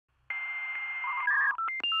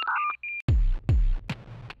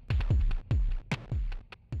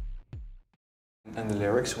And the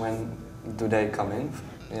lyrics, when do they come in?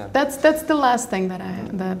 Yeah. That's the last thing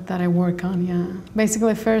that I work on. Yeah.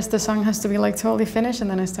 Basically, first the song has to be like totally finished, and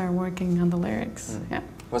then I start working on the lyrics. Yeah.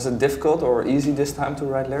 Was it difficult or easy this time to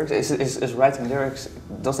write lyrics? Is writing lyrics,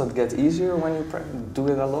 does that get easier when you do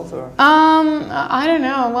it a lot? Or? I don't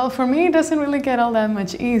know. Well, for me, it doesn't really get all that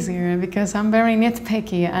much easier because I'm very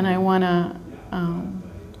nitpicky and I wanna.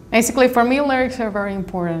 Basically, for me, lyrics are very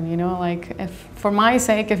important. You know, like for my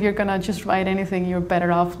sake, if you're gonna just write anything, you're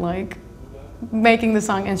better off like making the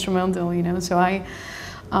song instrumental. You know, so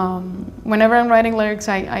whenever I'm writing lyrics,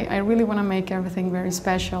 I really want to make everything very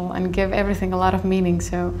special and give everything a lot of meaning.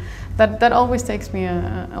 So that always takes me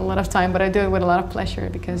a lot of time, but I do it with a lot of pleasure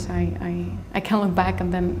because I can look back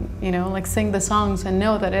and then, you know, like sing the songs and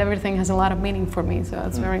know that everything has a lot of meaning for me. So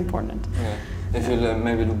that's very important. Yeah. If you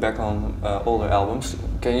maybe look back on older albums,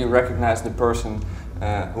 can you recognize the person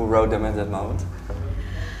who wrote them at that moment?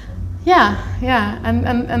 Yeah,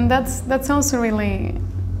 and that's also really.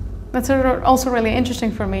 That's also really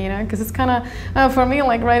interesting for me, you know, because it's kind of, for me,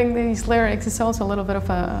 like writing these lyrics is also a little bit of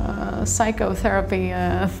a psychotherapy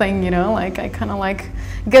thing, you know, like I kind of like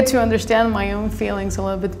get to understand my own feelings a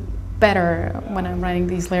little bit better when I'm writing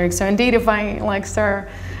these lyrics. So indeed, if I like start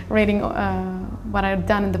reading what I've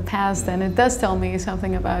done in the past, then it does tell me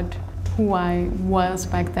something about who I was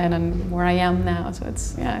back then and where I am now. So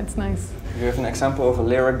it's nice. Do you have an example of a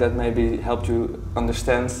lyric that maybe helped you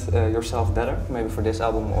understand yourself better, maybe for this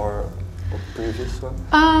album or previous one?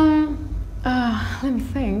 Let me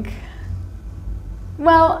think.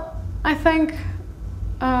 Well, I think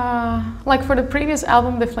like for the previous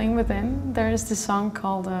album, The Flame Within, there is this song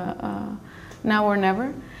called Now or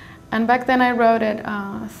Never. And back then I wrote it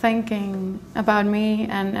thinking about me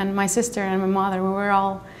and my sister and my mother. We were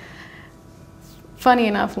all, funny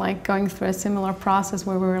enough, like going through a similar process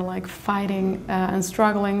where we were like fighting and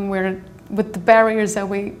struggling with the barriers that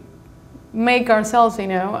we make ourselves, you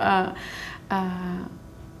know,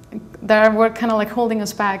 that were kind of like holding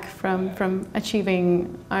us back from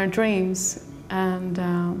achieving our dreams. And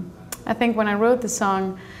I think when I wrote the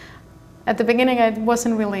song, at the beginning I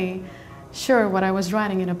wasn't really sure what I was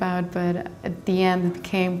writing it about, but at the end it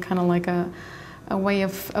became kind of like a way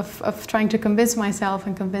of trying to convince myself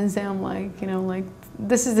and convince them, like, you know, like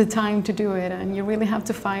this is the time to do it, and you really have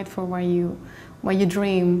to fight for what you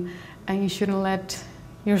dream, and you shouldn't let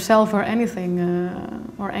yourself or anything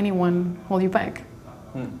or anyone hold you back.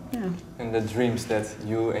 Yeah. And the dreams that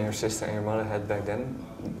you and your sister and your mother had back then,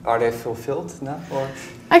 are they fulfilled now? Or?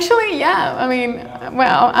 Actually, yeah. I mean,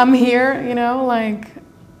 well, I'm here, you know, like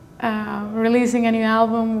releasing a new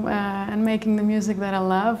album and making the music that I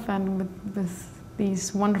love, and with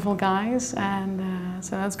these wonderful guys, and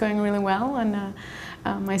so that's going really well. And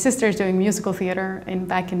my sister is doing musical theater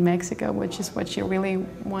back in Mexico, which is what she really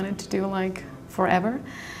wanted to do like forever.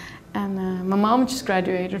 And my mom just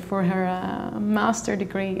graduated for her master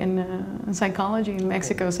degree in psychology in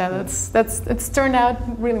Mexico, so it's turned out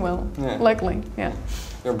really well, luckily. Yeah.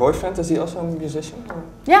 Your boyfriend, is he also a musician? Or?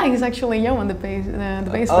 Yeah, he's actually Johan, the bass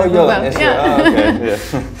player. Oh, Johan, is yeah.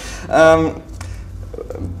 Oh, okay, yeah.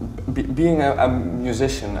 Being a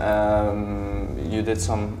musician, you did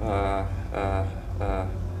some,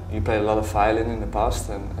 you played a lot of violin in the past,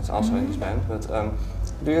 and it's also in this band, but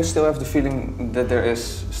do you still have the feeling that there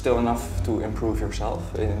is still enough to improve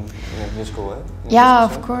yourself in a musical way? Yeah,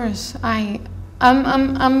 of course.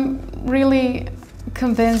 I'm really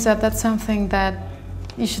convinced that that's something that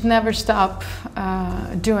you should never stop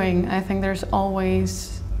doing. I think there's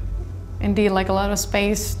always, indeed, like a lot of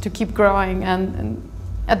space to keep growing, and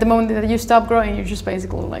at the moment that you stop growing, you're just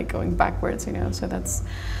basically like going backwards, you know. So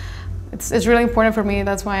it's really important for me.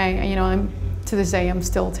 That's why to this day I'm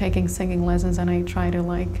still taking singing lessons, and I try to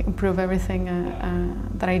like improve everything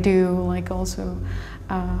that I do, like also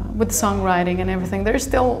with songwriting and everything. There's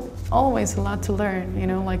still always a lot to learn, you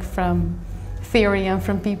know, like from theory and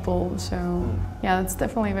from people. So yeah, that's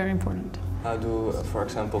definitely very important. How do, for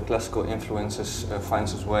example, classical influences find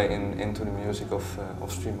its way into the music of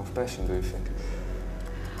Stream of Passion, do you think?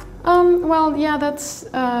 Well, yeah, that's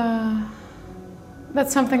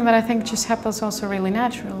something that I think just happens also really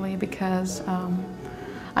naturally, because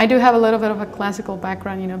I do have a little bit of a classical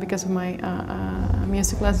background, you know, because of my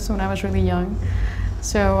music lessons when I was really young.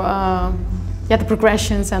 So yeah, the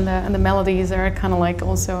progressions and the melodies are kind of like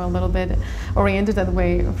also a little bit oriented that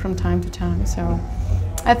way from time to time. So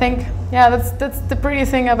I think, yeah, that's the pretty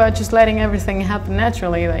thing about just letting everything happen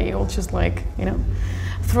naturally, that you'll just like, you know,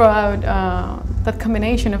 throw out that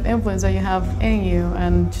combination of influence that you have in you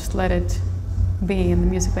and just let it be in the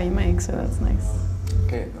music that you make. So that's nice.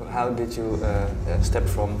 Okay, how did you step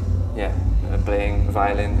from playing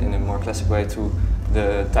violin in a more classic way to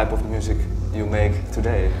the type of music you make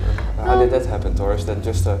today? How did that happen, or is that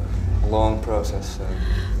just a long process?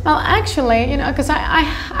 Well, actually, you know, because I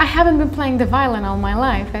haven't been playing the violin all my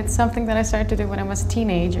life. It's something that I started to do when I was a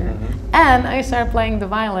teenager, and I started playing the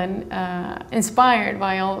violin inspired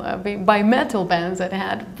by metal bands that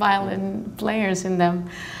had violin players in them.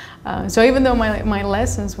 So even though my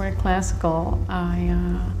lessons were classical,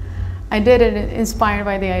 I did it inspired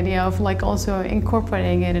by the idea of like also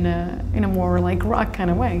incorporating it in a more like rock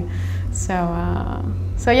kind of way. So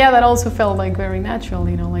yeah, that also felt like very natural,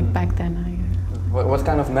 you know, like back then. What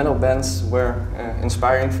kind of metal bands were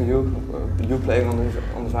inspiring for you? You playing on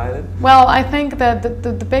the violin? Well, I think that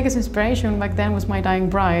the biggest inspiration back then was My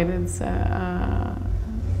Dying Bride. It's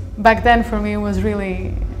back then for me it was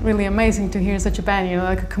really amazing to hear such a band, you know,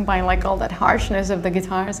 that could combine like all that harshness of the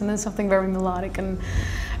guitars and then something very melodic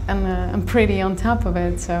and pretty on top of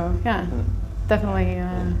it. So yeah, definitely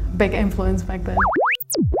a big influence back then.